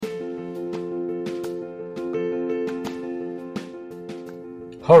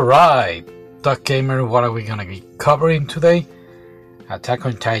Alright, Duck Gamer, what are we gonna be covering today? Attack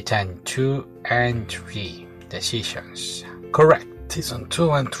on Titan 2 and 3, the seasons. Correct, season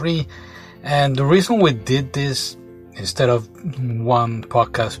 2 and 3. And the reason we did this instead of one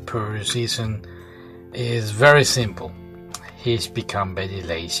podcast per season is very simple. He's become very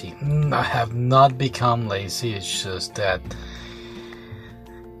lazy. I have not become lazy, it's just that,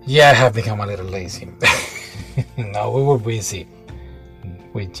 I have become a little lazy. No, we were busy.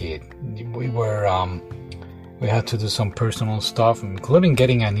 We did. We had to do some personal stuff, including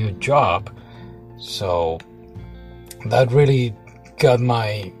getting a new job. So that really got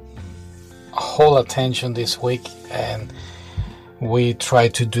my whole attention this week, and we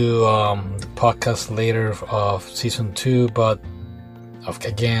tried to do the podcast later of season 2, but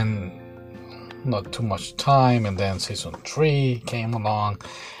again, not too much time, and then season 3 came along,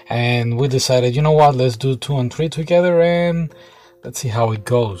 and we decided, you know what, let's do 2 and 3 together, and let's see how it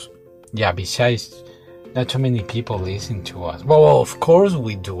goes. Besides, not too many people listen to us. Well, of course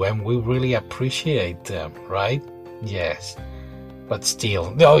we do, and we really appreciate them, right? Yes. But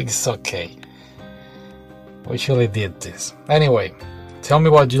still, no, it's okay. We surely did this. Anyway, tell me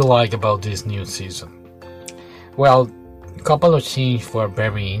what you like about this new season. Well, a couple of things were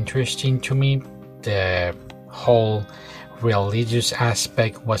very interesting to me. The whole religious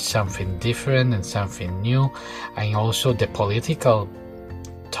aspect was something different and something new, and also the political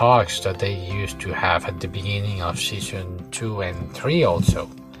talks that they used to have at the beginning of season 2 and 3 also.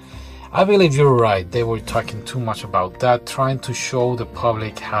 I believe you're right, they were talking too much about that, trying to show the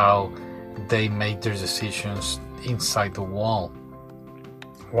public how they make their decisions inside the wall.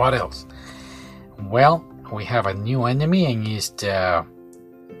 What else? Well, we have a new enemy, and it's the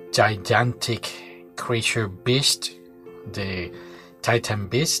gigantic creature beast, the Titan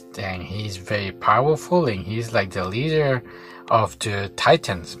Beast, and he's very powerful, and he's like the leader of the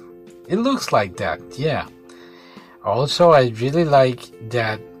Titans. It looks like that, yeah. Also, I really like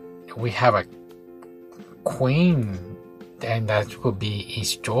that we have a queen, and that would be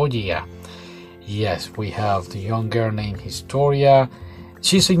Historia. Yes, we have the young girl named Historia.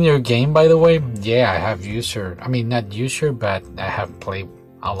 She's in your game, by the way. Yeah, I have used her. I mean, not used her, but I have played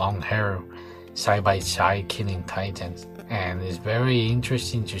along her side by side, killing Titans. And it's very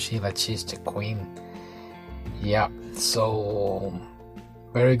interesting to see that she's the queen. Yeah, so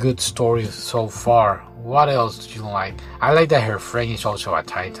very good story so far. What else do you like? I like that her friend is also a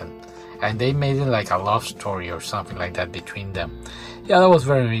Titan, and they made it like a love story or something like that between them. Yeah, that was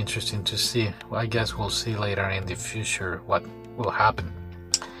very interesting to see. Well, I guess we'll see later in the future what will happen.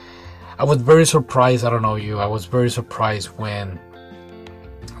 I was very surprised, I don't know you, I was very surprised when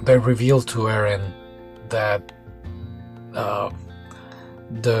they revealed to Eren that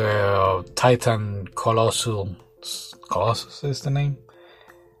the Titan Colossus is the name,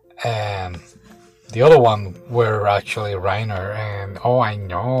 and the other one were actually Reiner, and I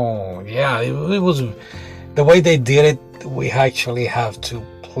know, yeah, it was the way they did it. We actually have to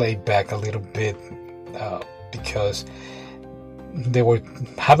play back a little bit because they were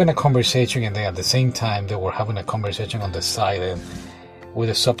having a conversation, and then at the same time they were having a conversation on the side, and with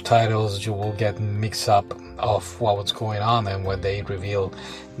the subtitles you will get mixed up of what was going on. And when they revealed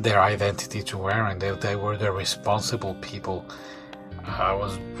their identity to Eren, they were the responsible people. I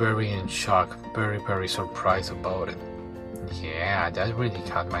was very in shock, very surprised about it. Yeah, that really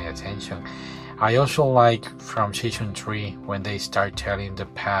caught my attention. I also like from season 3 when they start telling the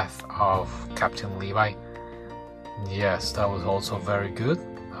path of Captain Levi. Yes, that was also very good.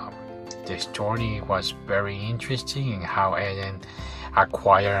 This journey was very interesting, in how Eren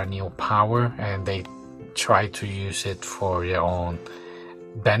acquired a new power and they try to use it for their own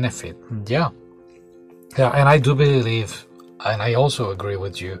benefit. Yeah, and I do believe, and I also agree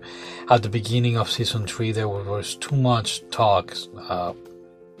with you, at the beginning of season 3 there was too much talks,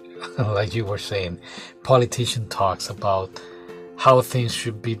 like you were saying, politician talks about how things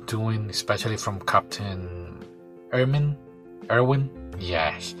should be doing, especially from Captain Erwin.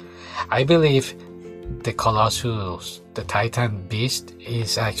 Yes, I believe the Colossus, the Titan Beast,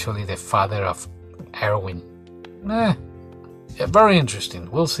 is actually the father of Erwin. Yeah, very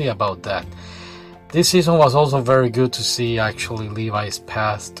interesting. We'll see about that. This season was also very good to see actually Levi's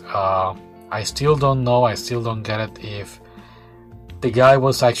past. I still don't know, I still don't get it if the guy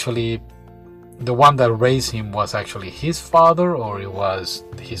was actually, the one that raised him was actually his father, or it was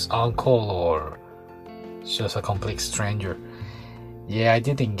his uncle, or just a complete stranger. Yeah, I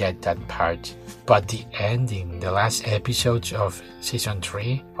didn't get that part. But the ending, the last episode of season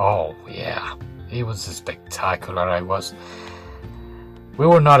 3, oh yeah, it was spectacular. We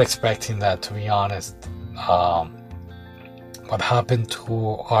were not expecting that, to be honest. what happened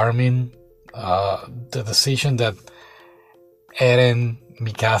to Armin, the decision that Eren,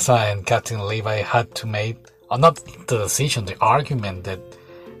 Mikasa, and Captain Levi had to make, or not the decision, the argument that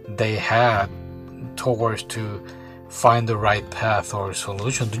they had towards to find the right path or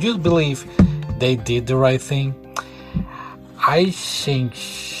solution. Do you believe they did the right thing? I think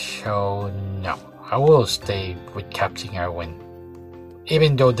so. No, I will stay with Captain Erwin,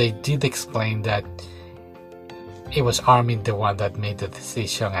 even though they did explain that it was Armin the one that made the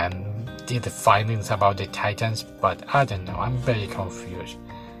decision and did the findings about the Titans, but I don't know, I'm very confused.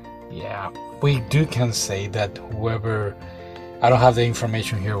 Yeah, we can say that whoever, I don't have the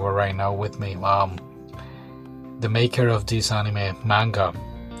information here right now with me, the maker of this anime manga,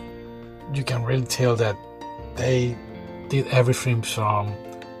 you can really tell that they did everything from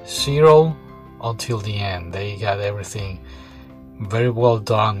zero until the end. They got everything very well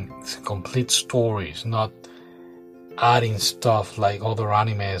done. It's complete stories, not adding stuff like other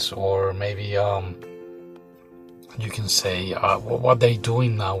animes, or maybe you can say what they're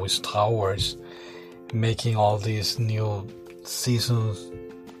doing now with Star Wars, making all these new seasons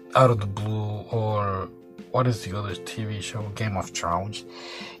out of the blue, or what is the other TV show? Game of Thrones,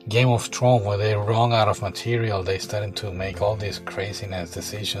 where they run out of material. They started to make all these craziness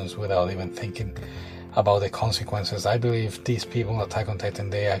decisions without even thinking about the consequences. I believe these people, Attack on Titan,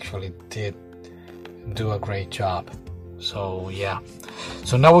 they actually did do a great job. So yeah,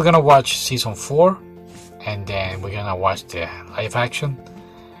 so now we're gonna watch season 4, and then we're gonna watch the live action.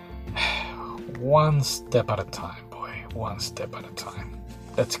 One step at a time, boy, one step at a time.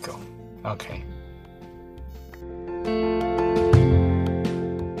 Let's go. Okay.